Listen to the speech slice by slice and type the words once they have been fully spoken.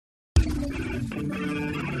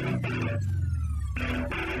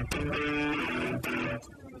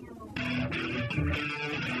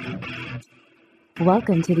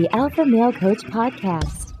Welcome to the Alpha Male Coach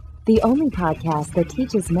Podcast, the only podcast that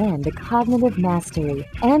teaches men the cognitive mastery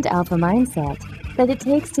and alpha mindset that it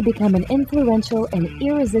takes to become an influential and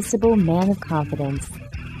irresistible man of confidence.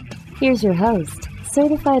 Here's your host,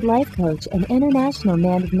 certified life coach and international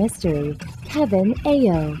man of mystery, Kevin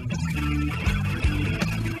Ayo.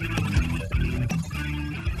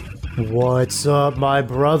 What's up, my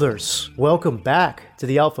brothers? Welcome back to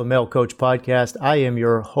the Alpha Male Coach Podcast. I am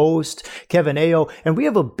your host, Kevin Ayo, and we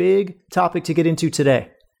have a big topic to get into today.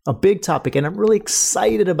 A big topic, and I'm really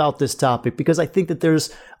excited about this topic because I think that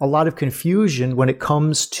there's a lot of confusion when it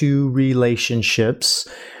comes to relationships,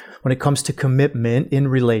 when it comes to commitment in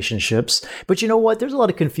relationships. But you know what? There's a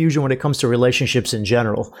lot of confusion when it comes to relationships in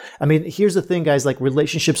general. I mean, here's the thing, guys, like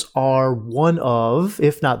relationships are one of,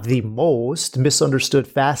 if not the most, misunderstood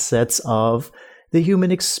facets of the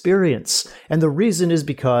human experience. And the reason is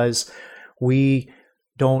because we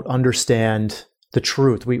don't understand the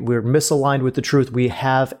truth. We're misaligned with the truth. We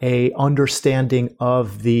have a understanding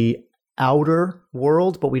of the outer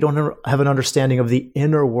world, but we don't have an understanding of the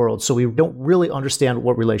inner world. So we don't really understand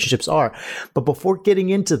what relationships are. But before getting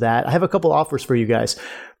into that, I have a couple offers for you guys.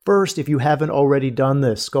 First, if you haven't already done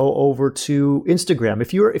this, go over to Instagram.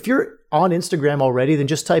 If you're on Instagram already, then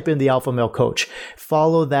just type in the Alpha Male Coach.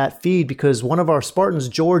 Follow that feed because one of our Spartans,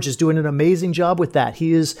 George, is doing an amazing job with that.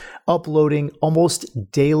 He is uploading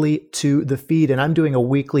almost daily to the feed, and I'm doing a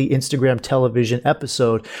weekly Instagram television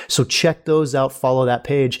episode. So check those out, follow that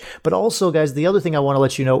page. But also, guys, the other thing I want to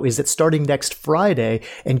let you know is that starting next Friday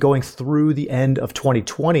and going through the end of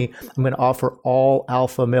 2020, I'm going to offer all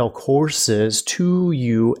Alpha Male courses to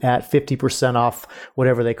you at 50% off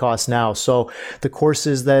whatever they cost now. So the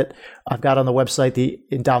courses that I've got on the website, the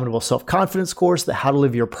Indomitable Self-Confidence course, the How to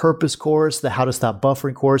Live Your Purpose course, the How to Stop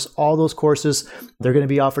Buffering course, all those courses, they're going to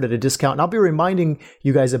be offered at a discount. And I'll be reminding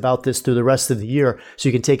you guys about this through the rest of the year so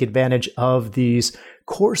you can take advantage of these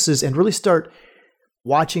courses and really start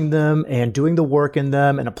watching them and doing the work in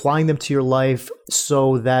them and applying them to your life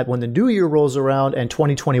so that when the new year rolls around and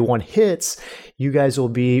 2021 hits, you guys will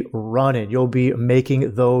be running. You'll be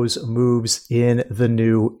making those moves in the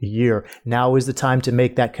new year. Now is the time to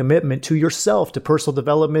make that commitment to yourself, to personal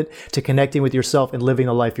development, to connecting with yourself and living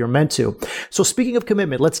the life you're meant to. So speaking of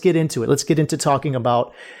commitment, let's get into it. Let's get into talking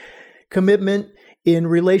about commitment in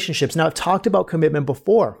relationships. Now, I've talked about commitment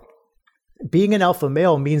before. Being an alpha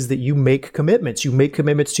male means that you make commitments. You make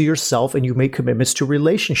commitments to yourself and you make commitments to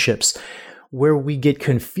relationships. Where we get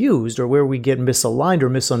confused or where we get misaligned or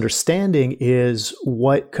misunderstanding is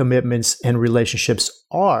what commitments and relationships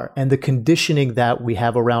are. And the conditioning that we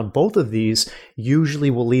have around both of these usually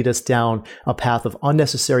will lead us down a path of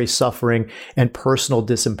unnecessary suffering and personal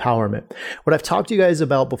disempowerment. What I've talked to you guys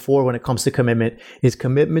about before when it comes to commitment is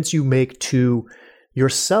commitments you make to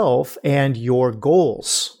yourself and your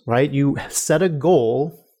goals, right? You set a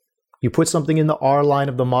goal, you put something in the R line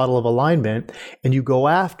of the model of alignment, and you go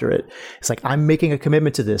after it. It's like, I'm making a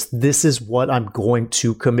commitment to this. This is what I'm going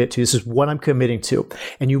to commit to. This is what I'm committing to.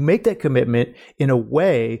 And you make that commitment in a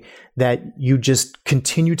way that you just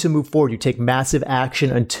continue to move forward. You take massive action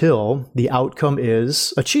until the outcome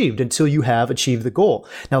is achieved, until you have achieved the goal.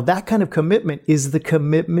 Now, that kind of commitment is the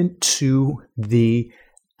commitment to the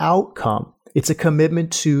outcome. It's a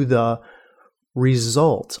commitment to the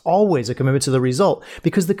result, always a commitment to the result,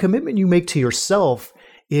 because the commitment you make to yourself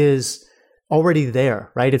is already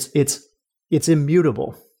there, right? It's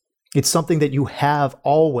immutable. It's something that you have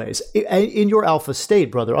always in your alpha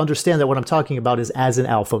state, brother. Understand that what I'm talking about is as an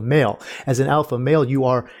alpha male. As an alpha male, you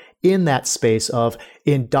are in that space of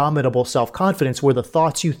indomitable self-confidence where the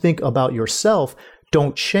thoughts you think about yourself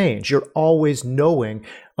don't change. You're always knowing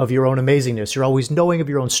of your own amazingness. You're always knowing of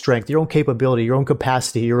your own strength, your own capability, your own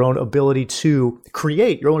capacity, your own ability to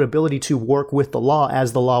create, your own ability to work with the law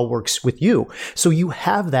as the law works with you. So you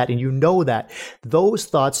have that and you know that. Those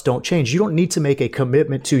thoughts don't change. You don't need to make a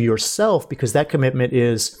commitment to yourself because that commitment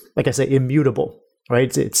is, like I say, immutable,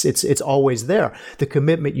 right? It's always there. The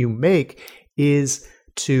commitment you make is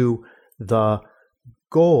to the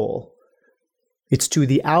goal. It's to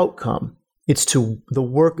the outcome. It's to the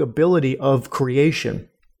workability of creation.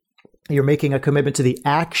 You're making a commitment to the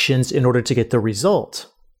actions in order to get the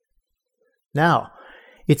result. Now,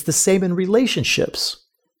 it's the same in relationships.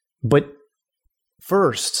 But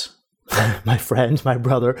first, my friend, my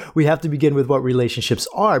brother, we have to begin with what relationships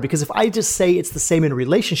are. Because if I just say it's the same in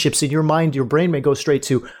relationships, in your mind, your brain may go straight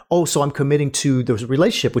to, oh, so I'm committing to the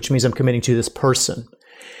relationship, which means I'm committing to this person.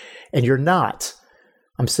 And you're not.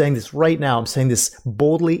 I'm saying this right now. I'm saying this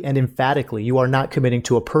boldly and emphatically. You are not committing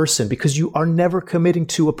to a person because you are never committing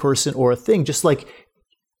to a person or a thing, just like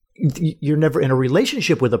you're never in a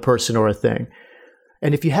relationship with a person or a thing.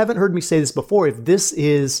 And if you haven't heard me say this before, if this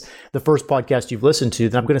is the first podcast you've listened to,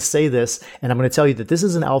 then I'm going to say this, and I'm going to tell you that this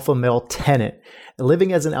is an alpha male tenet.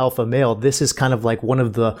 Living as an alpha male, this is kind of like one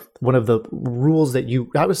of the rules that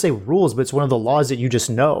I would say rules, but it's one of the laws that you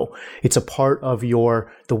just know. It's a part of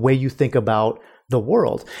the way you think about the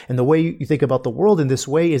world. And the way you think about the world in this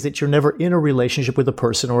way is that you're never in a relationship with a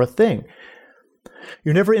person or a thing.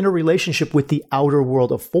 You're never in a relationship with the outer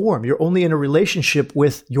world of form. You're only in a relationship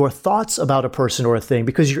with your thoughts about a person or a thing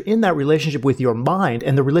because you're in that relationship with your mind.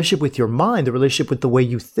 And the relationship with your mind, the relationship with the way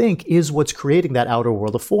you think, is what's creating that outer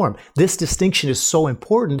world of form. This distinction is so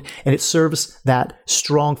important, and it serves that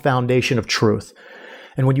strong foundation of truth.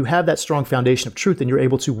 And when you have that strong foundation of truth, then you're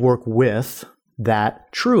able to work with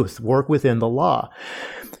that truth, work within the law.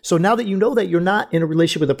 So now that you know that you're not in a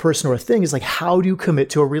relationship with a person or a thing, it's like, how do you commit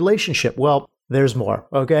to a relationship? Well, there's more,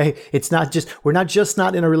 okay? We're not just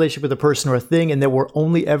not in a relationship with a person or a thing, and that we're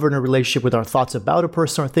only ever in a relationship with our thoughts about a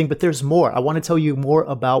person or a thing, but there's more. I want to tell you more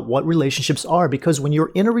about what relationships are, because when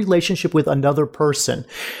you're in a relationship with another person,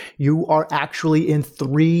 you are actually in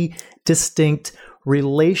 3 distinct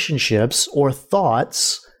relationships or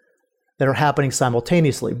thoughts that are happening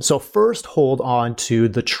simultaneously. So first, hold on to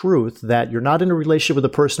the truth that you're not in a relationship with a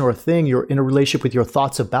person or a thing. You're in a relationship with your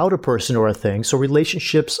thoughts about a person or a thing. So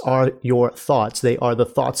relationships are your thoughts. They are the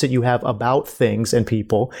thoughts that you have about things and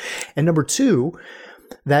people. And number 2,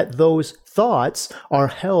 that those thoughts are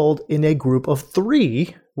held in a group of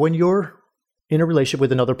 3 when you're in a relationship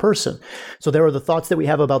with another person. So there are the thoughts that we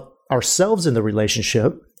have about ourselves in the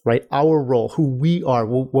relationship, right? Our role, who we are,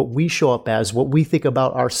 what we show up as, what we think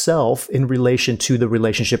about ourselves in relation to the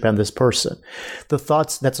relationship and this person. The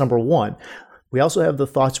thoughts, that's number 1. We also have the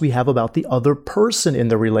thoughts we have about the other person in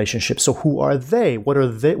the relationship. So who are they? What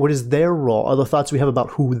is their role? Are the thoughts we have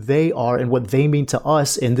about who they are and what they mean to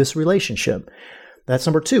us in this relationship. That's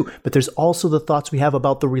number 2. But there's also the thoughts we have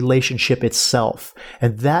about the relationship itself.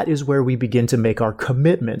 And that is where we begin to make our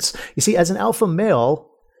commitments. You see, as an alpha male,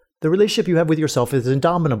 the relationship you have with yourself is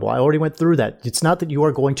indomitable. I already went through that. It's not that you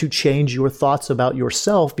are going to change your thoughts about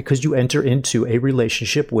yourself because you enter into a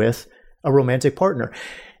relationship with a romantic partner.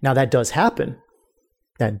 Now, that does happen.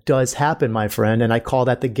 That does happen, my friend. And I call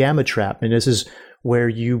that the gamma trap. And this is where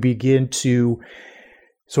you begin to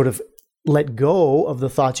sort of let go of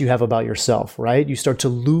the thoughts you have about yourself, right? You start to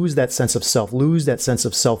lose that sense of self, lose that sense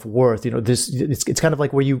of self-worth. It's kind of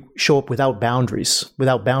like where you show up without boundaries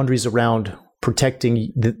around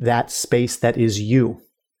protecting that space that is you,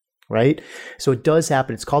 right? So it does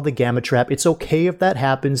happen. It's called the gamma trap. It's okay if that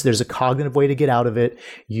happens. There's a cognitive way to get out of it.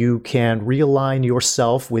 You can realign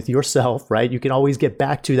yourself with yourself, right? You can always get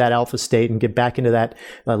back to that alpha state and get back into that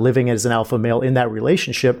living as an alpha male in that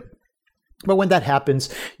relationship. But when that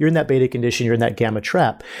happens, you're in that beta condition, you're in that gamma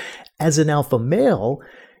trap. As an alpha male,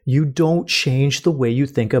 you don't change the way you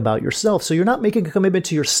think about yourself. So you're not making a commitment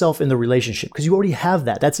to yourself in the relationship because you already have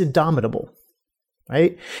that. That's indomitable.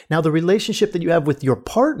 Right? Now, the relationship that you have with your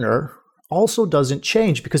partner also doesn't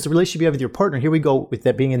change because the relationship you have with your partner, here we go with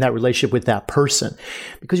that being in that relationship with that person,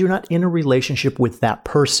 because you're not in a relationship with that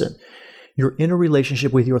person. You're in a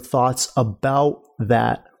relationship with your thoughts about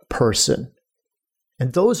that person.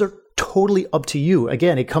 And those are totally up to you.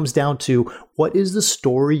 Again, it comes down to what is the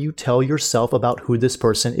story you tell yourself about who this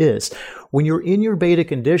person is. When you're in your beta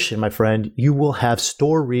condition, my friend, you will have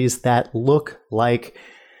stories that look like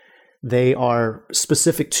they are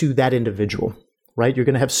specific to that individual, right? You're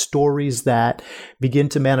going to have stories that begin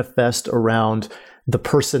to manifest around the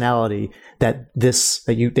personality that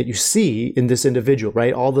you see in this individual,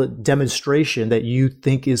 right? All the demonstration that you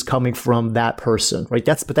think is coming from that person, right?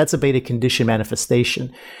 That's a beta condition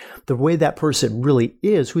manifestation. The way that person really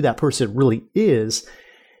is, who that person really is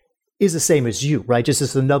the same as you, right? Just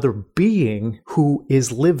as another being who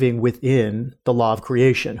is living within the law of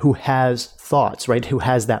creation, who has thoughts, right? Who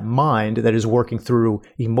has that mind that is working through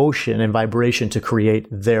emotion and vibration to create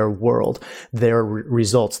their world, their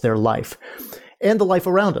results, their life, and the life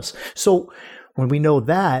around us. So when we know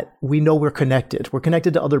that, we know we're connected. We're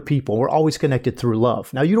connected to other people. We're always connected through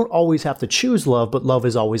love. Now, you don't always have to choose love, but love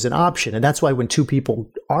is always an option. And that's why when 2 people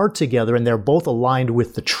are together and they're both aligned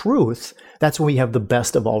with the truth, that's when we have the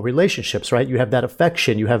best of all relationships, right? You have that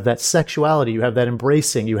affection, you have that sexuality, you have that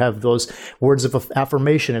embracing, you have those words of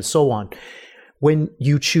affirmation and so on. When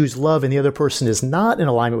you choose love and the other person is not in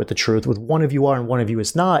alignment with the truth, with one of you are and one of you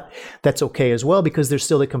is not, that's okay as well because there's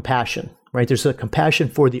still the compassion, right? There's a compassion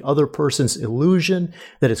for the other person's illusion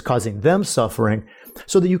that is causing them suffering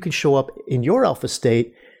so that you can show up in your alpha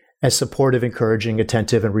state as supportive, encouraging,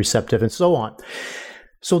 attentive, and receptive, and so on.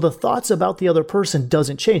 So the thoughts about the other person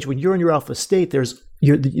doesn't change. When you're in your alpha state,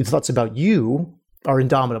 the thoughts about you are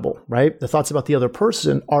indomitable, right? The thoughts about the other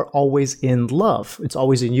person are always in love. It's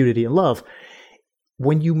always in unity and love.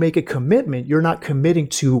 When you make a commitment, you're not committing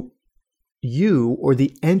to you or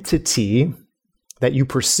the entity that you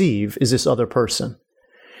perceive is this other person.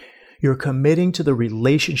 You're committing to the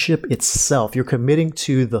relationship itself. You're committing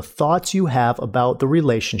to the thoughts you have about the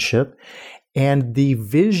relationship and the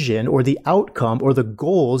vision or the outcome or the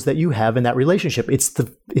goals that you have in that relationship.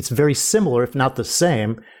 It's very similar, if not the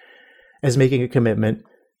same, as making a commitment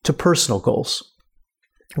to personal goals.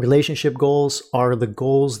 Relationship goals are the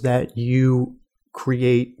goals that you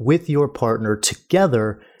create with your partner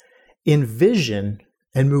together in vision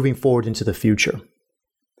and moving forward into the future.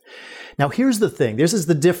 Now, here's the thing. This is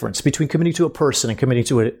the difference between committing to a person and committing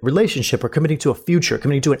to a relationship, or committing to a future,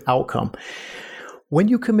 committing to an outcome. When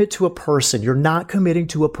you commit to a person, you're not committing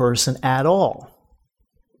to a person at all,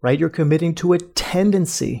 right? You're committing to a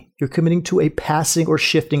tendency. You're committing to a passing or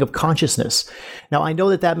shifting of consciousness. Now, I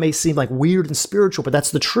know that may seem like weird and spiritual, but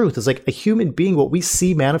that's the truth. It's like a human being, what we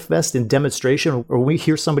see manifest in demonstration, or when we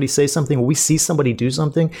hear somebody say something, when we see somebody do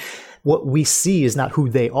something, what we see is not who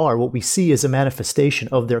they are. What we see is a manifestation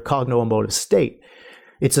of their cogno-emotive state.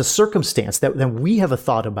 It's a circumstance that then we have a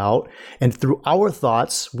thought about, and through our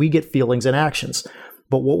thoughts, we get feelings and actions.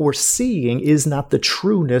 But what we're seeing is not the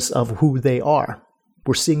trueness of who they are.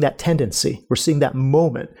 We're seeing that tendency. We're seeing that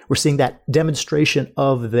moment. We're seeing that demonstration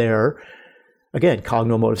of their, again,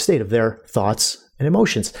 cogno-emotive state, of their thoughts and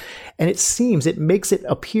emotions. And it makes it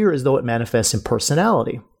appear as though it manifests in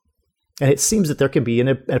personality. And it seems that there can be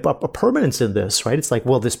a permanence in this, right? It's like,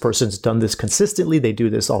 well, this person's done this consistently. They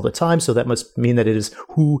do this all the time. So that must mean that it is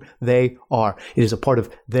who they are. It is a part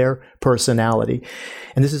of their personality.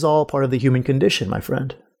 And this is all part of the human condition, my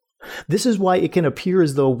friend. This is why it can appear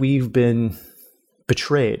as though we've been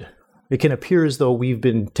betrayed. It can appear as though we've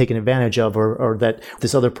been taken advantage of, or that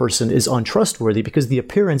this other person is untrustworthy, because the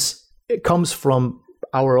appearance, it comes from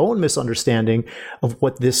our own misunderstanding of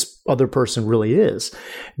what this other person really is.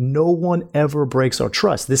 No one ever breaks our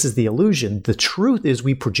trust. This is the illusion. The truth is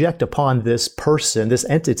we project upon this person, this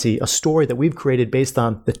entity, a story that we've created based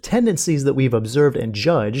on the tendencies that we've observed and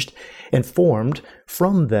judged and formed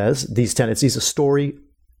from these tendencies, a story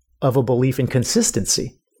of a belief in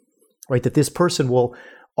consistency, right? That this person will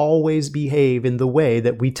always behave in the way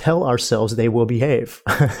that we tell ourselves they will behave,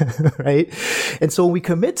 right? And so when we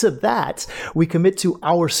commit to that, we commit to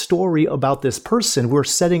our story about this person. We're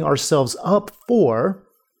setting ourselves up for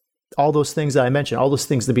all those things that I mentioned, all those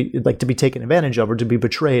things to be taken advantage of, or to be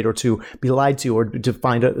betrayed, or to be lied to, or to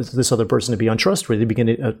find this other person to be untrustworthy, to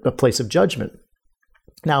begin a place of judgment.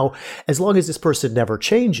 Now, as long as this person never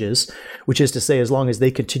changes, which is to say, as long as they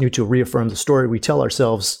continue to reaffirm the story we tell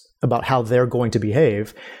ourselves about how they're going to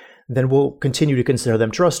behave, then we'll continue to consider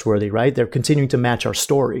them trustworthy, right? They're continuing to match our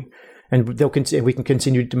story, and we can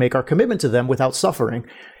continue to make our commitment to them without suffering.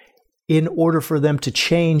 In order for them to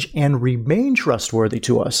change and remain trustworthy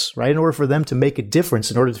to us, right? In order for them to make a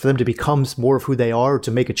difference, in order for them to become more of who they are, or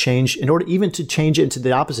to make a change, in order even to change it into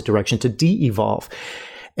the opposite direction, to de-evolve.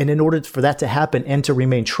 And in order for that to happen and to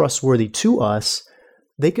remain trustworthy to us,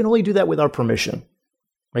 they can only do that with our permission,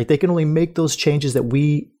 right? They can only make those changes that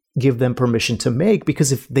we give them permission to make,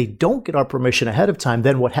 because if they don't get our permission ahead of time,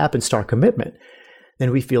 then what happens to our commitment?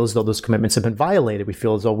 Then we feel as though those commitments have been violated. We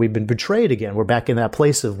feel as though we've been betrayed again. We're back in that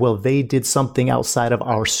place of, well, they did something outside of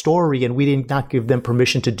our story, and we did not give them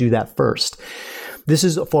permission to do that first. This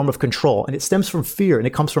is a form of control, and it stems from fear, and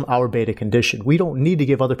it comes from our beta condition. We don't need to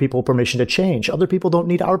give other people permission to change. Other people don't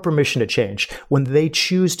need our permission to change. When they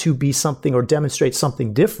choose to be something or demonstrate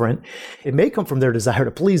something different, it may come from their desire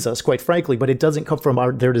to please us, quite frankly, but it doesn't come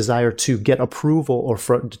from their desire to get approval or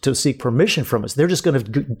to seek permission from us. They're just going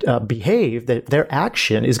to behave. That their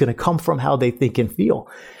action is going to come from how they think and feel.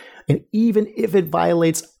 And even if it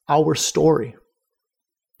violates our story,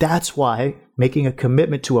 that's why making a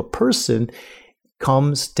commitment to a person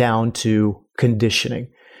comes down to conditioning.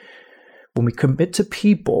 When we commit to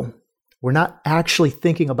people, we're not actually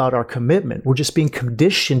thinking about our commitment. We're just being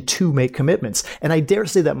conditioned to make commitments. And I dare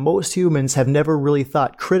say that most humans have never really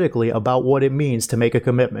thought critically about what it means to make a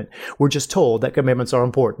commitment. We're just told that commitments are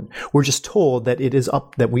important. We're just told that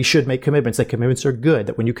that we should make commitments, that commitments are good,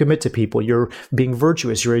 that when you commit to people, you're being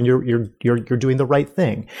virtuous, you're doing the right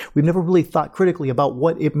thing. We've never really thought critically about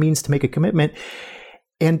what it means to make a commitment.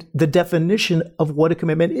 And the definition of what a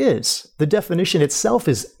commitment is. The definition itself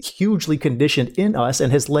is hugely conditioned in us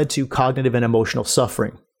and has led to cognitive and emotional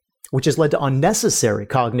suffering. which has led to unnecessary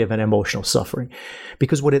cognitive and emotional suffering.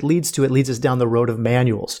 Because what it leads us down the road of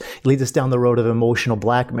manuals. It leads us down the road of emotional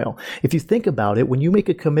blackmail. If you think about it, when you make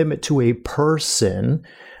a commitment to a person,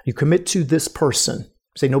 you commit to this person.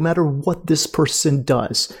 Say, no matter what this person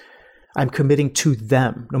does, I'm committing to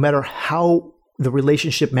them. No matter how the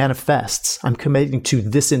relationship manifests, I'm committing to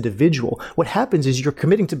this individual. What happens is you're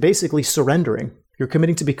committing to basically surrendering. You're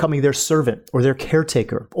committing to becoming their servant or their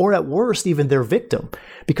caretaker, or at worst, even their victim.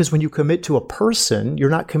 Because when you commit to a person, you're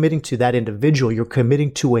not committing to that individual. You're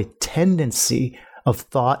committing to a tendency of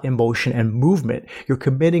thought, emotion, and movement. You're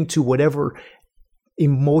committing to whatever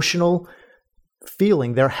emotional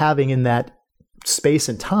feeling they're having in that space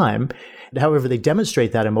and time. However they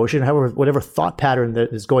demonstrate that emotion, however, whatever thought pattern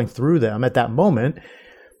that is going through them at that moment,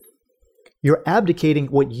 you're abdicating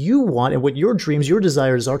what you want and what your dreams, your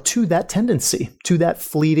desires are to that tendency, to that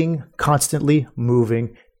fleeting, constantly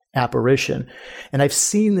moving apparition. And I've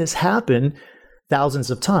seen this happen thousands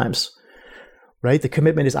of times, right? The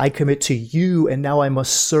commitment is I commit to you, and now I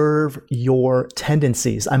must serve your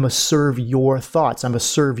tendencies. I must serve your thoughts. I must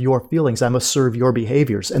serve your feelings. I must serve your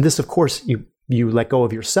behaviors. And this, of course, you let go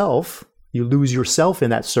of yourself. You lose yourself in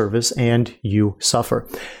that service and you suffer.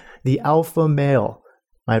 The alpha male,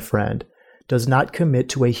 my friend, does not commit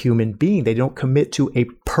to a human being. They don't commit to a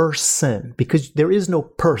person, because there is no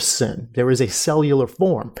person. There is a cellular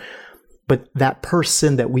form. But that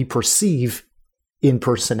person that we perceive in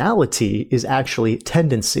personality is actually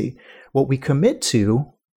tendency. What we commit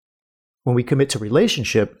to when we commit to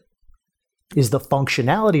relationship is the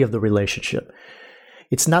functionality of the relationship.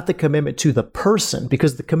 It's not the commitment to the person,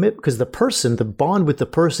 because the bond with the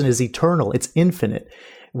person is eternal. It's infinite.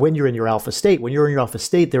 When you're in your alpha state,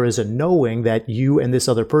 there is a knowing that you and this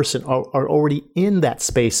other person are already in that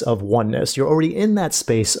space of oneness. You're already in that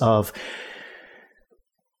space of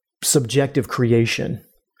subjective creation.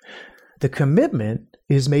 The commitment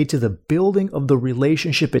is made to the building of the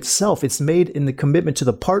relationship itself. It's made in the commitment to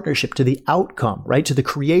the partnership, to the outcome, right? To the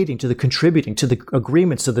creating, to the contributing, to the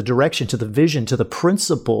agreements, to the direction, to the vision, to the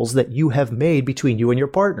principles that you have made between you and your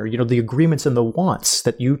partner. You know, the agreements and the wants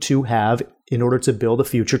that you two have in order to build a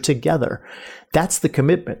future together. That's the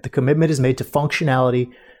commitment. The commitment is made to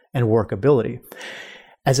functionality and workability.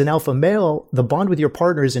 As an alpha male, the bond with your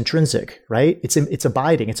partner is intrinsic, right? It's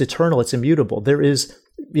abiding, it's eternal, it's immutable. There is,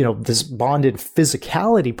 this bond in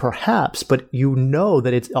physicality perhaps, but you know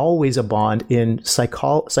that it's always a bond in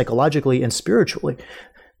psychologically and spiritually.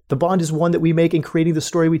 The bond is one that we make in creating the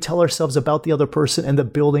story we tell ourselves about the other person and the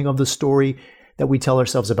building of the story that we tell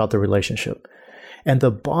ourselves about the relationship. And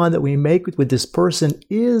the bond that we make with this person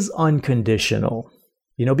is unconditional.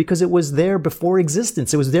 Because it was there before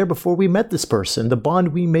existence. It was there before we met this person. The bond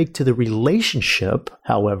we make to the relationship,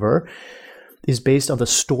 however, is based on the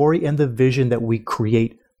story and the vision that we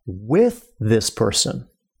create with this person,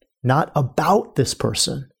 not about this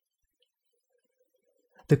person.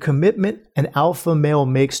 The commitment an alpha male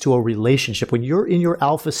makes to a relationship, when you're in your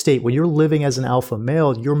alpha state, when you're living as an alpha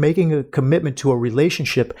male, you're making a commitment to a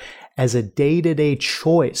relationship as a day-to-day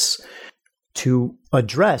choice to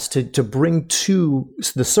address, to bring to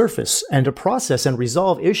the surface and to process and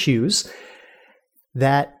resolve issues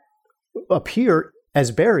that appear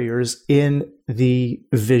as barriers in the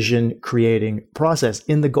vision creating process,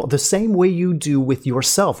 in the goal, the same way you do with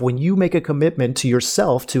yourself. When you make a commitment to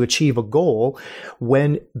yourself to achieve a goal,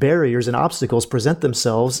 when barriers and obstacles present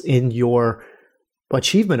themselves in your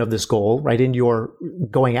achievement of this goal, right, in your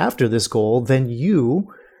going after this goal, then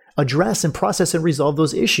you address and process and resolve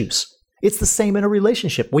those issues. It's the same in a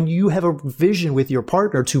relationship. When you have a vision with your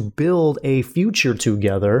partner to build a future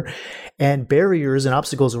together and barriers and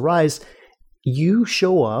obstacles arise, you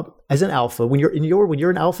show up as an alpha. When you're in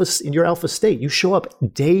your alpha state, you show up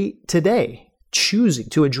day to day, choosing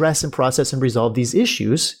to address and process and resolve these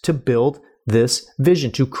issues to build this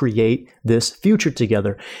vision, to create this future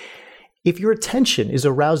together. If your attention is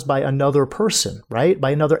aroused by another person, right,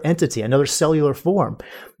 by another entity, another cellular form,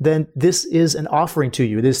 then this is an offering to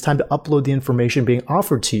you. It is time to upload the information being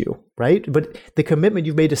offered to you, right? But the commitment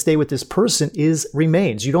you've made to stay with this person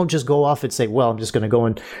remains. You don't just go off and say, well, I'm just going to go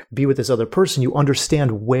and be with this other person. You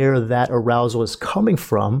understand where that arousal is coming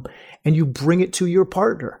from, and you bring it to your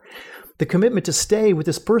partner. The commitment to stay with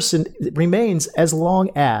this person remains as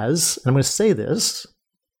long as, and I'm going to say this,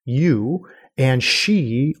 you and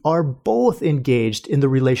she are both engaged in the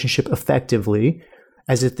relationship effectively,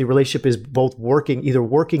 as if the relationship is both either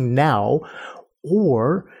working now,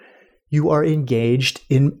 or you are engaged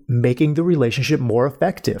in making the relationship more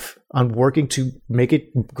effective, on working to make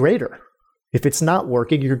it greater. If it's not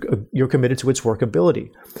working, you're committed to its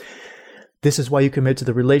workability. This is why you commit to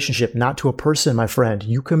the relationship, not to a person, my friend.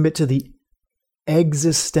 You commit to the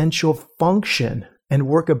existential function and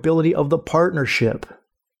workability of the partnership,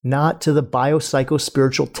 not to the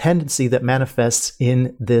biopsychospiritual tendency that manifests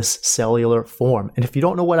in this cellular form. And if you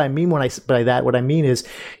don't know what I mean by that, what I mean is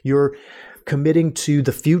you're committing to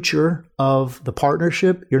the future of the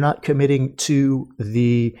partnership. You're not committing to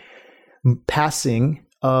the passing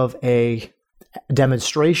of a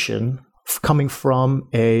demonstration coming from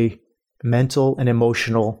a mental and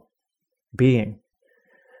emotional being.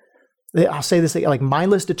 I'll say this, like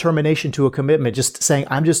mindless determination to a commitment, just saying,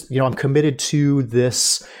 I'm committed to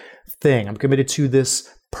this thing. I'm committed to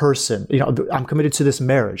this person. I'm committed to this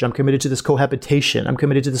marriage. I'm committed to this cohabitation. I'm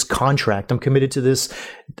committed to this contract. I'm committed to this.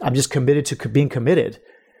 I'm just committed to being committed.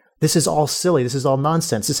 This is all silly. This is all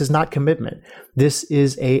nonsense. This is not commitment. This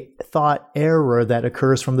is a thought error that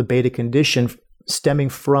occurs from the beta condition stemming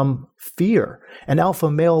from fear. An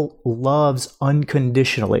alpha male loves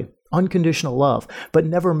unconditionally. Unconditional love, but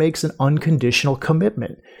never makes an unconditional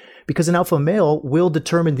commitment, because an alpha male will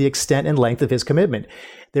determine the extent and length of his commitment.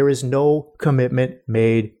 There is no commitment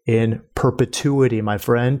made in perpetuity, my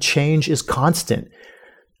friend. Change is constant.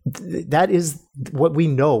 That is what we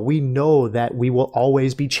know. We know that we will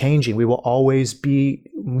always be changing. We will always be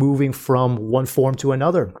moving from one form to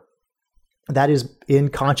another. That is in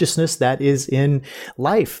consciousness. That is in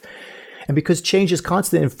life. And because change is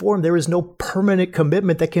constant in form, there is no permanent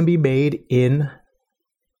commitment that can be made in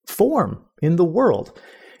form, in the world.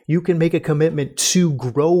 You can make a commitment to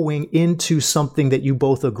growing into something that you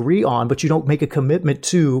both agree on, but you don't make a commitment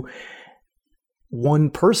to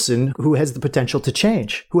one person who has the potential to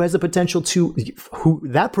change, who has the potential to, who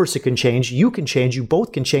that person can change, you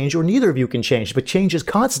both can change, or neither of you can change. But change is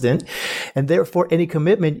constant, and therefore any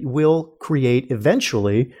commitment will create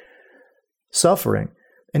eventually suffering.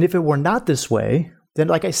 And if it were not this way, then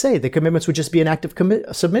like I say, the commitments would just be an act of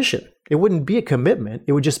submission. It wouldn't be a commitment.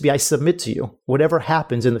 It would just be, I submit to you. Whatever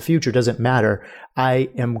happens in the future doesn't matter. I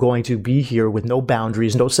am going to be here with no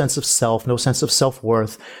boundaries, no sense of self, no sense of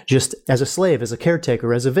self-worth, just as a slave, as a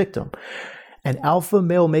caretaker, as a victim. An alpha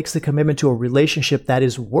male makes the commitment to a relationship that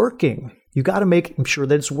is working. You got to make sure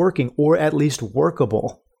that it's working, or at least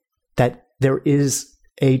workable, that there is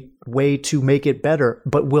a way to make it better,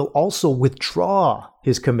 but will also withdraw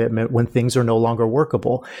his commitment when things are no longer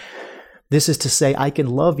workable. This is to say, I can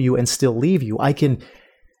love you and still leave you. I can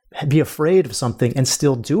be afraid of something and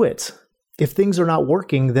still do it. If things are not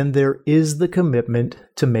working, then there is the commitment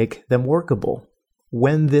to make them workable.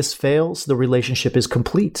 When this fails, the relationship is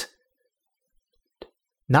complete.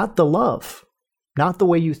 Not the love, not the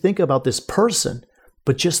way you think about this person,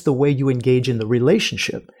 but just the way you engage in the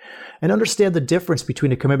relationship. And understand the difference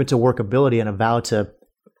between a commitment to workability and a vow to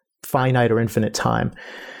finite or infinite time.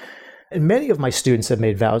 And many of my students have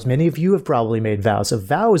made vows. Many of you have probably made vows. A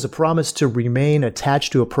vow is a promise to remain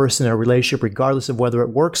attached to a person in a relationship regardless of whether it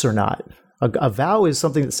works or not. A vow is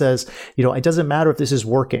something that says, it doesn't matter if this is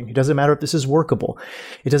working. It doesn't matter if this is workable.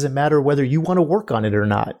 It doesn't matter whether you want to work on it or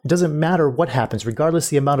not. It doesn't matter what happens, regardless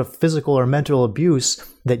the amount of physical or mental abuse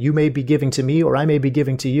that you may be giving to me or I may be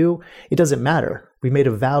giving to you. It doesn't matter. We made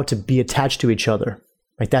a vow to be attached to each other.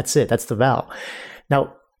 Right? That's it. That's the vow.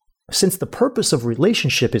 Now, since the purpose of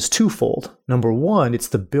relationship is twofold. Number one, it's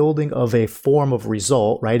the building of a form of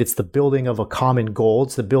result, right? It's the building of a common goal.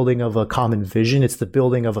 It's the building of a common vision. It's the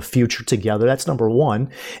building of a future together. That's number one.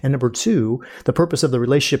 And number two, the purpose of the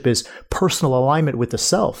relationship is personal alignment with the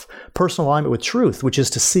self, personal alignment with truth, which is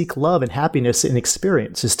to seek love and happiness in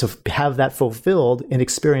experience, is to have that fulfilled in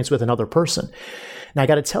experience with another person. Now, I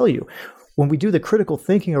got to tell you, when we do the critical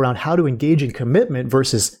thinking around how to engage in commitment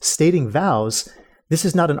versus stating vows, this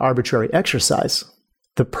is not an arbitrary exercise.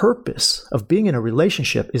 The purpose of being in a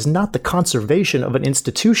relationship is not the conservation of an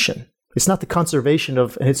institution. It's not the conservation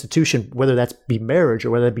of an institution, whether that be marriage or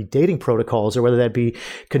whether that be dating protocols or whether that be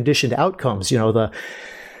conditioned outcomes,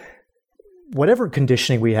 whatever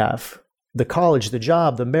conditioning we have, the college, the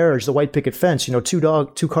job, the marriage, the white picket fence,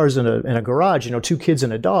 two cars in a garage, 2 kids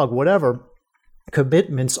and a dog, whatever.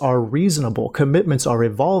 Commitments are reasonable. Commitments are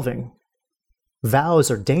evolving. Vows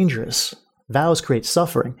are dangerous. Vows create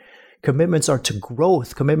suffering. Commitments are to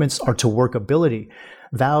growth. Commitments are to workability.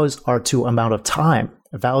 Vows are to amount of time.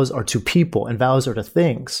 Vows are to people, and vows are to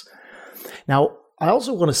things. Now, I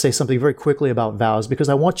also want to say something very quickly about vows because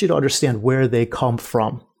I want you to understand where they come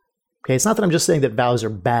from. Okay, it's not that I'm just saying that vows are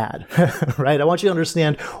bad, right? I want you to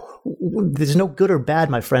understand there's no good or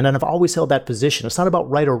bad, my friend, and I've always held that position. It's not about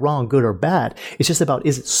right or wrong, good or bad. It's just about,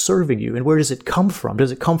 is it serving you, and where does it come from?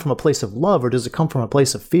 Does it come from a place of love, or does it come from a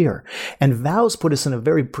place of fear? And vows put us in a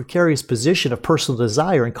very precarious position of personal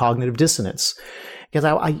desire and cognitive dissonance.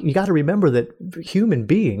 Because you got to remember that human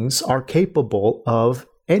beings are capable of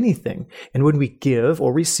anything. And when we give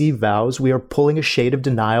or receive vows, we are pulling a shade of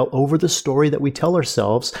denial over the story that we tell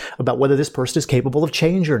ourselves about whether this person is capable of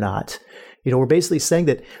change or not. We're basically saying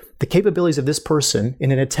that the capabilities of this person,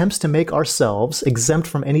 in an attempt to make ourselves exempt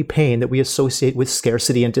from any pain that we associate with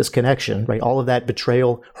scarcity and disconnection, right? All of that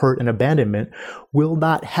betrayal, hurt, and abandonment will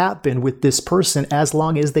not happen with this person as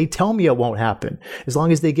long as they tell me it won't happen, as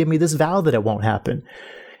long as they give me this vow that it won't happen.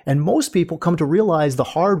 And most people come to realize the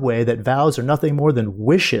hard way that vows are nothing more than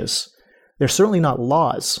wishes. They're certainly not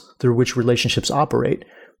laws through which relationships operate.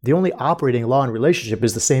 The only operating law in relationship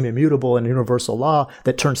is the same immutable and universal law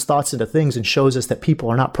that turns thoughts into things and shows us that people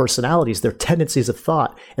are not personalities. They're tendencies of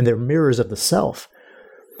thought, and they're mirrors of the self.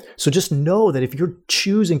 So just know that if you're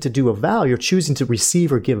choosing to do a vow, you're choosing to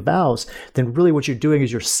receive or give vows, then really what you're doing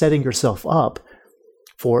is you're setting yourself up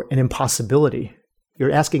for an impossibility.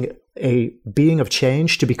 You're asking a being of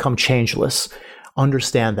change to become changeless.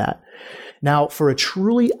 Understand that. Now, for a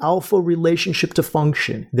truly alpha relationship to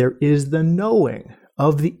function, there is the knowing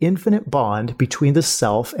of the infinite bond between the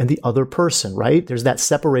self and the other person, right? There's that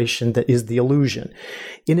separation that is the illusion.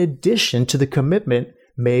 In addition to the commitment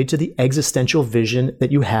made to the existential vision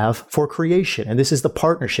that you have for creation. And this is the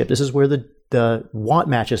partnership. This is where the want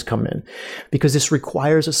matches come in, because this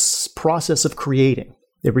requires a process of creating.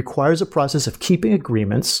 It requires a process of keeping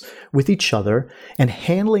agreements with each other and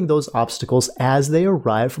handling those obstacles as they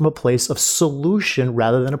arrive from a place of solution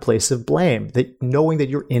rather than a place of blame, that knowing that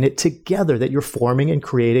you're in it together, that you're forming and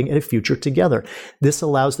creating a future together. This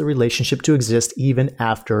allows the relationship to exist even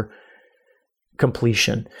after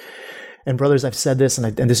completion. And brothers, I've said this,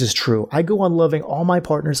 and this is true. I go on loving all my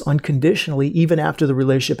partners unconditionally, even after the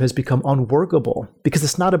relationship has become unworkable, because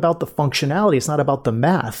it's not about the functionality. It's not about the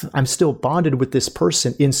math. I'm still bonded with this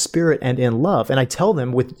person in spirit and in love. And I tell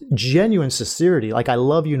them with genuine sincerity, like, I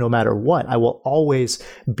love you no matter what. I will always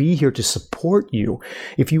be here to support you.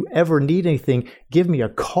 If you ever need anything, give me a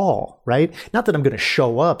call, right? Not that I'm going to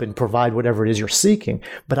show up and provide whatever it is you're seeking,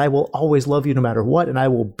 but I will always love you no matter what. And I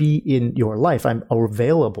will be in your life. I'm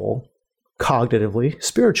available cognitively,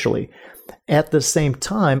 spiritually. At the same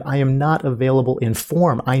time, I am not available in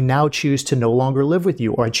form. I now choose to no longer live with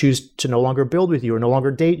you, or I choose to no longer build with you, or no longer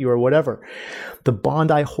date you, or whatever. The bond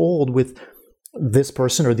I hold with this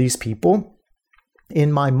person or these people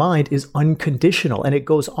in my mind is unconditional, and it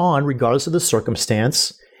goes on regardless of the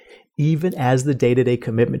circumstance, even as the day-to-day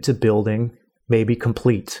commitment to building may be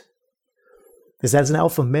complete. Because as an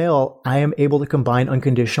alpha male, I am able to combine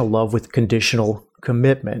unconditional love with conditional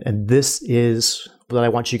commitment. And this is what I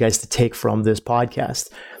want you guys to take from this podcast.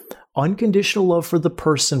 Unconditional love for the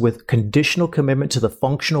person with conditional commitment to the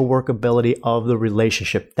functional workability of the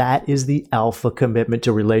relationship. That is the alpha commitment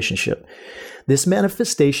to relationship. This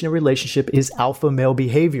manifestation in relationship is alpha male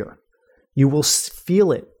behavior. You will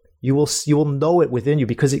feel it. You will know it within you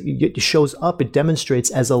because it shows up. It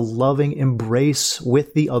demonstrates as a loving embrace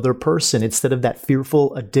with the other person instead of that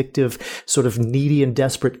fearful, addictive, sort of needy and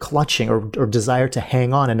desperate clutching or desire to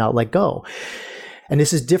hang on and not let go. And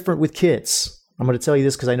this is different with kids. I'm going to tell you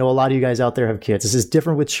this because I know a lot of you guys out there have kids. This is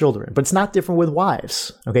different with children, but it's not different with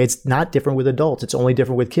wives. Okay, it's not different with adults. It's only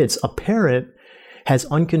different with kids. A parent has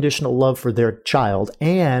unconditional love for their child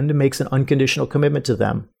and makes an unconditional commitment to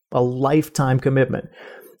them, a lifetime commitment.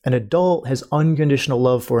 An adult has unconditional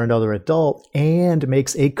love for another adult and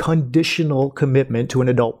makes a conditional commitment to an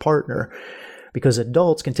adult partner because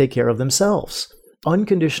adults can take care of themselves.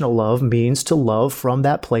 Unconditional love means to love from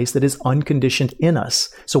that place that is unconditioned in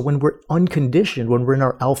us. So when we're unconditioned, when we're in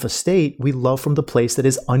our alpha state, we love from the place that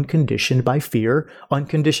is unconditioned by fear,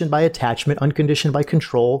 unconditioned by attachment, unconditioned by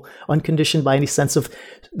control, unconditioned by any sense of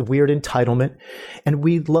weird entitlement. And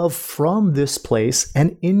we love from this place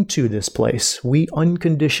and into this place. We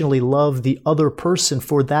unconditionally love the other person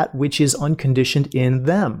for that which is unconditioned in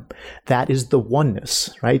them. That is the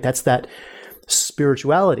oneness, right? That's that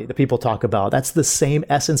spirituality that people talk about. That's the same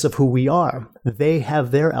essence of who we are. They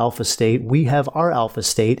have their alpha state, we have our alpha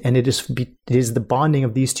state, and it is the bonding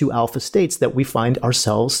of these two alpha states that we find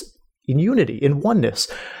ourselves in unity, in oneness.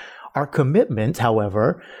 Our commitment,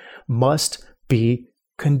 however, must be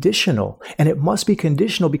conditional. And it must be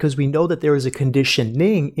conditional because we know that there is a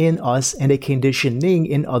conditioning in us and a conditioning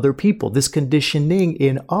in other people. This conditioning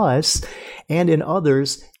in us and in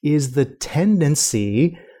others is the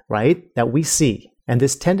tendency, right, that we see. And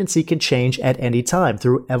this tendency can change at any time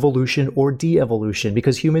through evolution or de-evolution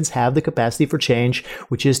because humans have the capacity for change,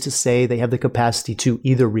 which is to say they have the capacity to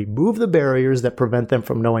either remove the barriers that prevent them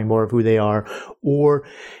from knowing more of who they are or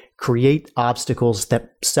create obstacles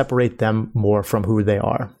that separate them more from who they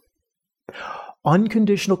are.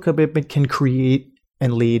 Unconditional commitment can create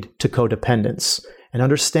and lead to codependence. And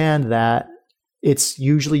understand that it's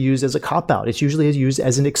usually used as a cop-out. It's usually used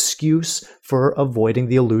as an excuse for avoiding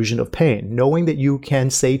the illusion of pain. Knowing that you can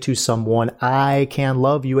say to someone, I can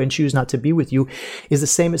love you and choose not to be with you, is the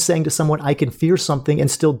same as saying to someone, I can fear something and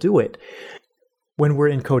still do it. When we're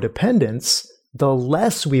in codependence, the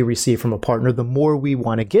less we receive from a partner, the more we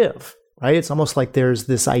want to give, right? It's almost like there's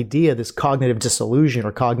this idea, this cognitive disillusion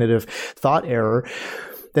or cognitive thought error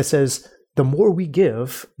that says, the more we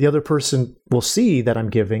give, the other person will see that I'm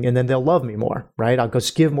giving, and then they'll love me more, right? I'll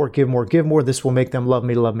just give more, give more, give more. This will make them love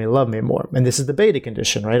me, love me, love me more. And this is the beta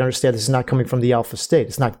condition, right? Understand this is not coming from the alpha state.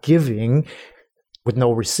 It's not giving with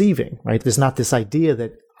no receiving, right? There's not this idea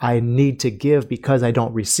that I need to give because I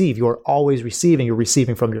don't receive. You are always receiving. You're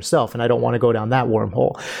receiving from yourself, and I don't want to go down that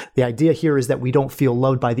wormhole. The idea here is that we don't feel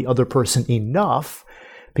loved by the other person enough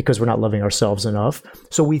because we're not loving ourselves enough.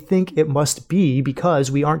 So we think it must be because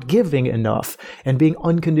we aren't giving enough. And being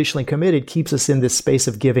unconditionally committed keeps us in this space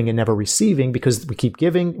of giving and never receiving because we keep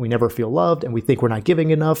giving, we never feel loved, and we think we're not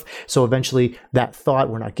giving enough. So eventually that thought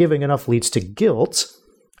we're not giving enough leads to guilt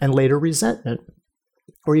and later resentment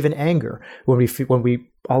or even anger when we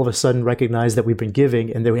all of a sudden recognize that we've been giving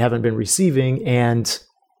and that we haven't been receiving, and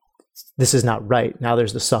this is not right. Now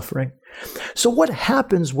there's the suffering. So what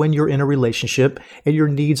happens when you're in a relationship and your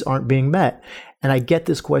needs aren't being met? And I get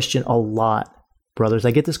this question a lot, brothers.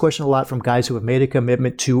 I get this question a lot from guys who have made a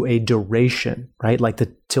commitment to a duration, right? Like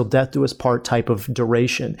the till death do us part type of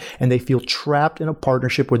duration. And they feel trapped in a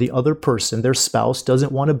partnership where the other person, their spouse,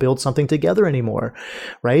 doesn't want to build something together anymore,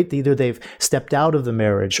 right? Either they've stepped out of the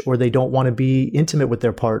marriage, or they don't want to be intimate with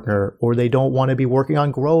their partner, or they don't want to be working on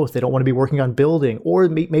growth. They don't want to be working on building, or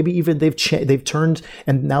maybe even they've turned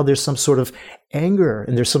and now there's some sort of anger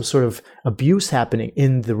and there's some sort of abuse happening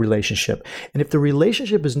in the relationship. And if the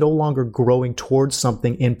relationship is no longer growing towards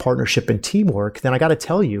something in partnership and teamwork, then I got to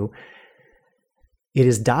tell you, it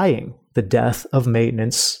is dying the death of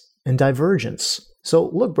maintenance and divergence. So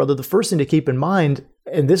look, brother, the first thing to keep in mind,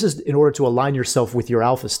 and this is in order to align yourself with your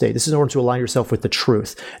alpha state, this is in order to align yourself with the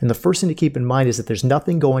truth. And the first thing to keep in mind is that there's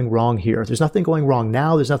nothing going wrong here. There's nothing going wrong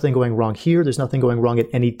now. There's nothing going wrong here. There's nothing going wrong at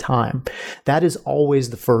any time. That is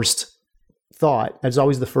always the first thought. That's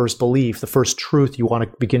always the first belief, the first truth you want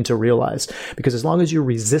to begin to realize. Because as long as you're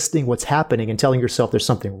resisting what's happening and telling yourself there's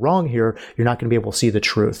something wrong here, you're not going to be able to see the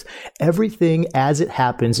truth. Everything as it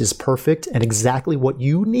happens is perfect and exactly what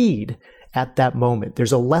you need at that moment.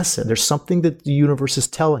 There's a lesson. There's something that the universe is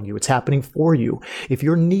telling you. It's happening for you. If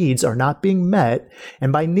your needs are not being met,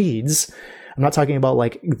 and by needs, I'm not talking about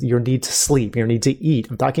like your need to sleep, your need to eat.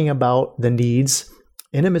 I'm talking about the needs,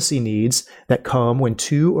 intimacy needs that come when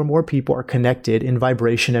two or more people are connected in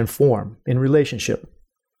vibration and form in relationship.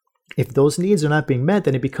 If those needs are not being met,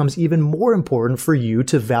 then it becomes even more important for you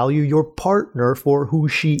to value your partner for who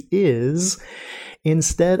she is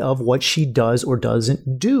instead of what she does or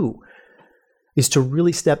doesn't do. Is to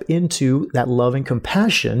really step into that love and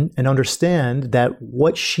compassion and understand that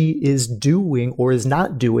what she is doing or is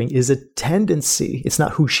not doing is a tendency. It's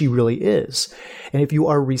not who she really is. And if you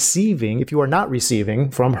are not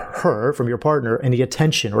receiving from her, from your partner, any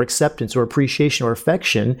attention or acceptance or appreciation or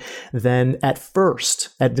affection, then at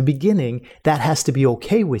the beginning, that has to be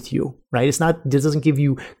okay with you, right? It doesn't give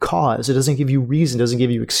you cause. It doesn't give you reason. It doesn't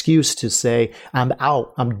give you excuse to say, I'm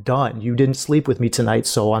out. I'm done. You didn't sleep with me tonight,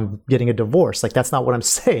 so I'm getting a divorce. Like, that's not what I'm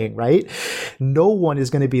saying, right? No one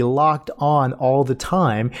is going to be locked on all the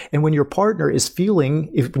time. And when your partner is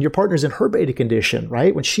when your partner's in her beta condition,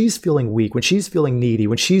 right? When she's feeling weak, when she's feeling needy,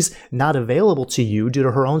 when she's not available to you due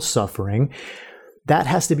to her own suffering, that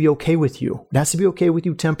has to be okay with you. It has to be okay with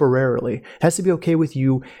you temporarily. It has to be okay with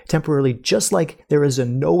you temporarily, just like there is a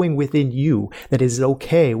knowing within you that is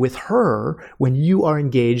okay with her when you are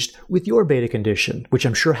engaged with your beta condition, which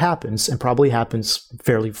I'm sure happens and probably happens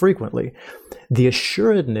fairly frequently. The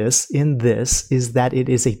assuredness in this is that it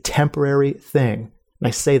is a temporary thing. And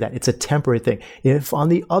I say that, it's a temporary thing. If on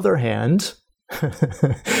the other hand,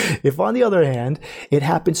 it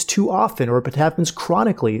happens too often or if it happens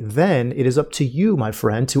chronically, then it is up to you, my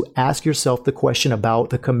friend, to ask yourself the question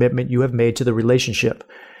about the commitment you have made to the relationship.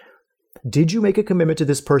 Did you make a commitment to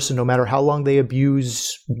this person no matter how long they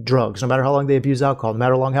abuse drugs, no matter how long they abuse alcohol, no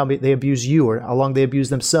matter how long they abuse you or how long they abuse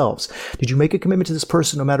themselves? Did you make a commitment to this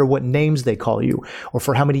person no matter what names they call you or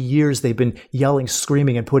for how many years they've been yelling,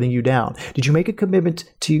 screaming, and putting you down? Did you make a commitment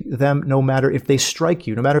to them no matter if they strike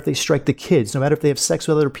you, no matter if they strike the kids, no matter if they have sex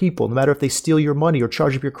with other people, no matter if they steal your money or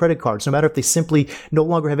charge up your credit cards, no matter if they simply no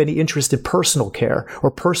longer have any interest in personal care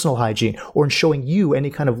or personal hygiene or in showing you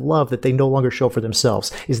any kind of love that they no longer show for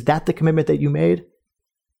themselves? Is that the commitment that you made?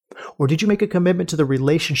 Or did you make a commitment to the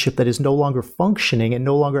relationship that is no longer functioning and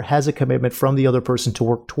no longer has a commitment from the other person to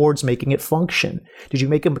work towards making it function? Did you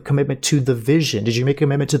make a commitment to the vision? Did you make a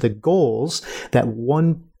commitment to the goals that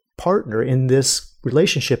one partner in this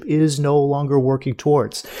relationship is no longer working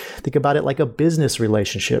towards? Think about it like a business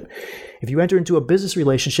relationship. If you enter into a business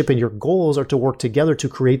relationship and your goals are to work together to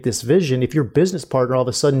create this vision, if your business partner all of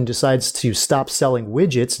a sudden decides to stop selling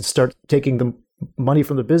widgets and start taking the money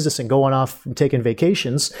from the business and going off and taking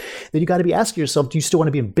vacations, then you got to be asking yourself, do you still want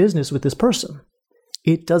to be in business with this person?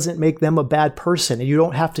 It doesn't make them a bad person, and you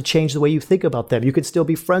don't have to change the way you think about them. You can still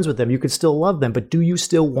be friends with them. You can still love them, but do you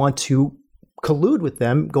still want to collude with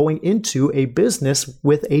them going into a business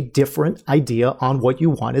with a different idea on what you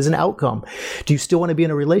want as an outcome? Do you still want to be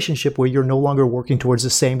in a relationship where you're no longer working towards the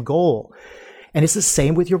same goal? And it's the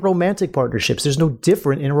same with your romantic partnerships. There's no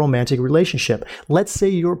different in a romantic relationship. Let's say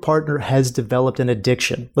your partner has developed an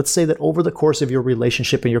addiction. Let's say that over the course of your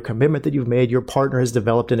relationship and your commitment that you've made, your partner has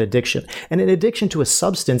developed an addiction. And an addiction to a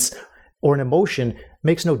substance or an emotion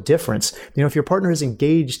makes no difference. If your partner has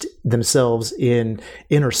engaged themselves in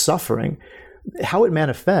inner suffering, how it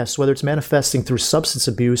manifests, whether it's manifesting through substance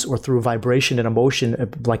abuse or through vibration and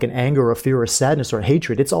emotion, like an anger or fear or sadness or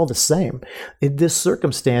hatred, it's all the same. In this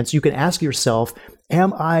circumstance, you can ask yourself,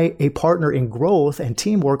 am I a partner in growth and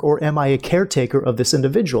teamwork, or am I a caretaker of this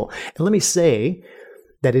individual? And let me say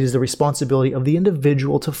that it is the responsibility of the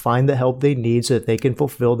individual to find the help they need so that they can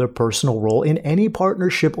fulfill their personal role in any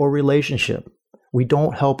partnership or relationship. We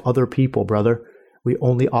don't help other people, brother. We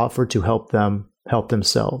only offer to help them help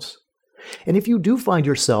themselves. And if you do find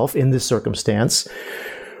yourself in this circumstance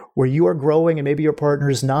where you are growing and maybe your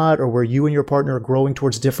partner is not, or where you and your partner are growing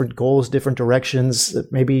towards different goals, different directions,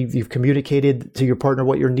 maybe you've communicated to your partner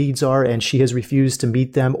what your needs are and she has refused to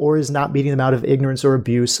meet them or is not meeting them out of ignorance or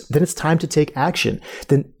abuse, then it's time to take action.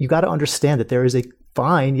 Then you got to understand that there is a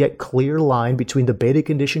fine yet clear line between the beta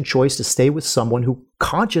condition choice to stay with someone who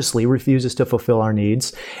consciously refuses to fulfill our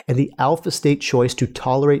needs and the alpha state choice to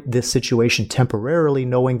tolerate this situation temporarily,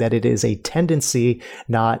 knowing that it is a tendency,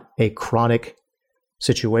 not a chronic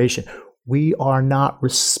situation. We are not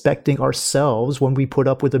respecting ourselves when we put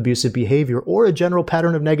up with abusive behavior or a general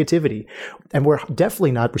pattern of negativity. And we're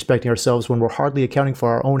definitely not respecting ourselves when we're hardly accounting for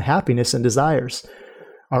our own happiness and desires,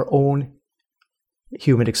 our own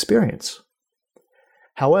human experience.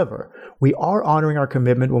 However, we are honoring our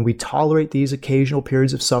commitment when we tolerate these occasional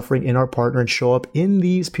periods of suffering in our partner and show up in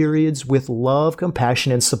these periods with love,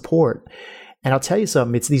 compassion, and support. And I'll tell you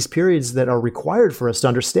something, it's these periods that are required for us to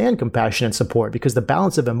understand compassion and support, because the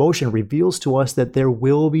balance of emotion reveals to us that there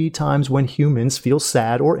will be times when humans feel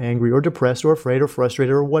sad or angry or depressed or afraid or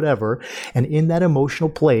frustrated or whatever. And in that emotional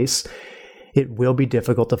place, it will be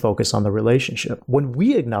difficult to focus on the relationship. When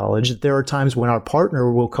we acknowledge that there are times when our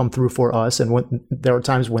partner will come through for us and when there are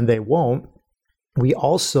times when they won't, we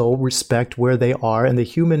also respect where they are and the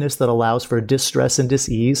humanness that allows for distress and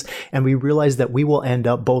dis-ease, and we realize that we will end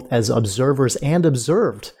up both as observers and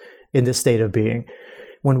observed in this state of being.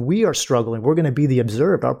 When we are struggling, we're going to be the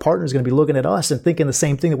observed. Our partner is going to be looking at us and thinking the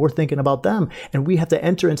same thing that we're thinking about them, and we have to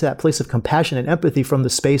enter into that place of compassion and empathy from the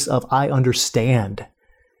space of, I understand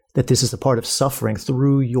that this is a part of suffering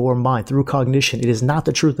through your mind, through cognition. It is not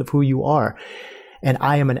the truth of who you are. And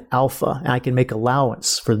I am an alpha, and I can make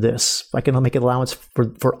allowance for this. I can make allowance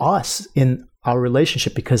for us in our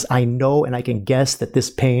relationship because I know and I can guess that this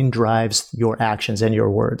pain drives your actions and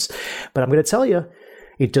your words. But I'm going to tell you,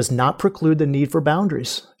 it does not preclude the need for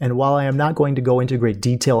boundaries. And while I am not going to go into great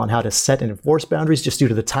detail on how to set and enforce boundaries, just due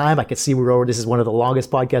to the time, I can see this is one of the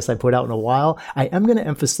longest podcasts I put out in a while. I am going to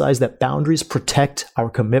emphasize that boundaries protect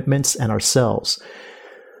our commitments and ourselves.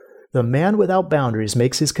 The man without boundaries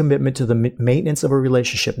makes his commitment to the maintenance of a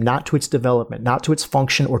relationship, not to its development, not to its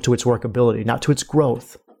function or to its workability, not to its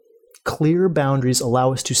growth. Clear boundaries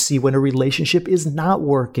allow us to see when a relationship is not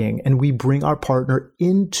working, and we bring our partner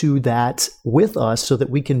into that with us so that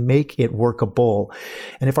we can make it workable.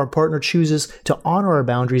 And if our partner chooses to honor our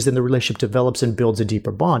boundaries, then the relationship develops and builds a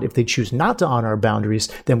deeper bond. If they choose not to honor our boundaries,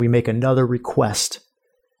 then we make another request.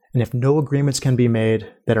 And if no agreements can be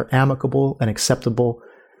made that are amicable and acceptable,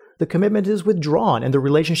 the commitment is withdrawn and the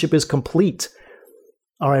relationship is complete.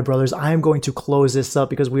 All right, brothers, I am going to close this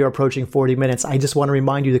up because we are approaching 40 minutes. I just want to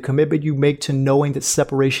remind you the commitment you make to knowing that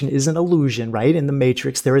separation is an illusion, right? In the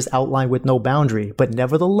Matrix, there is outline with no boundary. But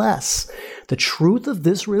nevertheless, the truth of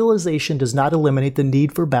this realization does not eliminate the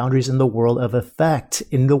need for boundaries in the world of effect,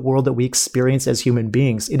 in the world that we experience as human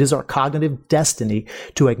beings. It is our cognitive destiny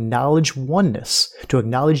to acknowledge oneness, to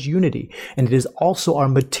acknowledge unity. And it is also our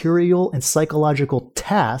material and psychological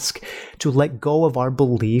task to let go of our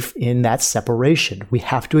belief in that separation. We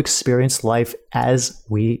have to experience life as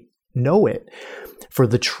we know it. For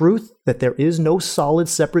the truth that there is no solid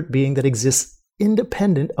separate being that exists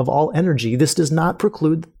independent of all energy, this does not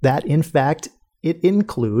preclude that, in fact, it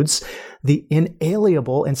includes the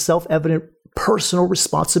inalienable and self-evident personal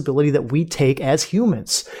responsibility that we take as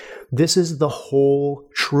humans. This is the whole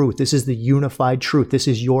truth. This is the unified truth. This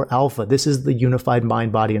is your alpha. This is the unified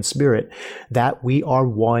mind, body, and spirit. That we are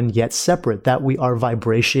one yet separate. That we are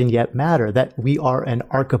vibration yet matter. That we are an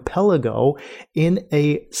archipelago in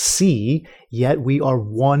a sea, yet we are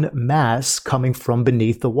one mass coming from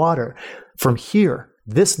beneath the water. From here,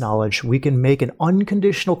 this knowledge, we can make an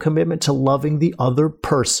unconditional commitment to loving the other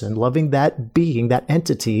person, loving that being, that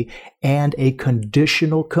entity, and a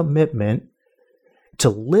conditional commitment to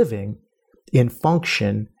living in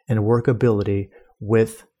function and workability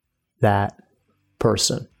with that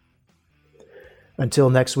person. Until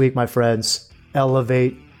next week, my friends,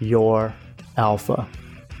 elevate your alpha.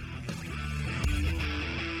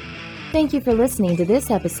 Thank you for listening to this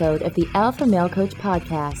episode of the Alpha Male Coach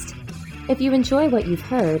Podcast. If you enjoy what you've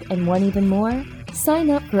heard and want even more, sign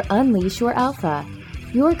up for Unleash Your Alpha,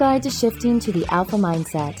 your guide to shifting to the alpha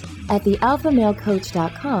mindset at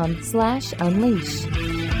thealphamalecoach.com/unleash.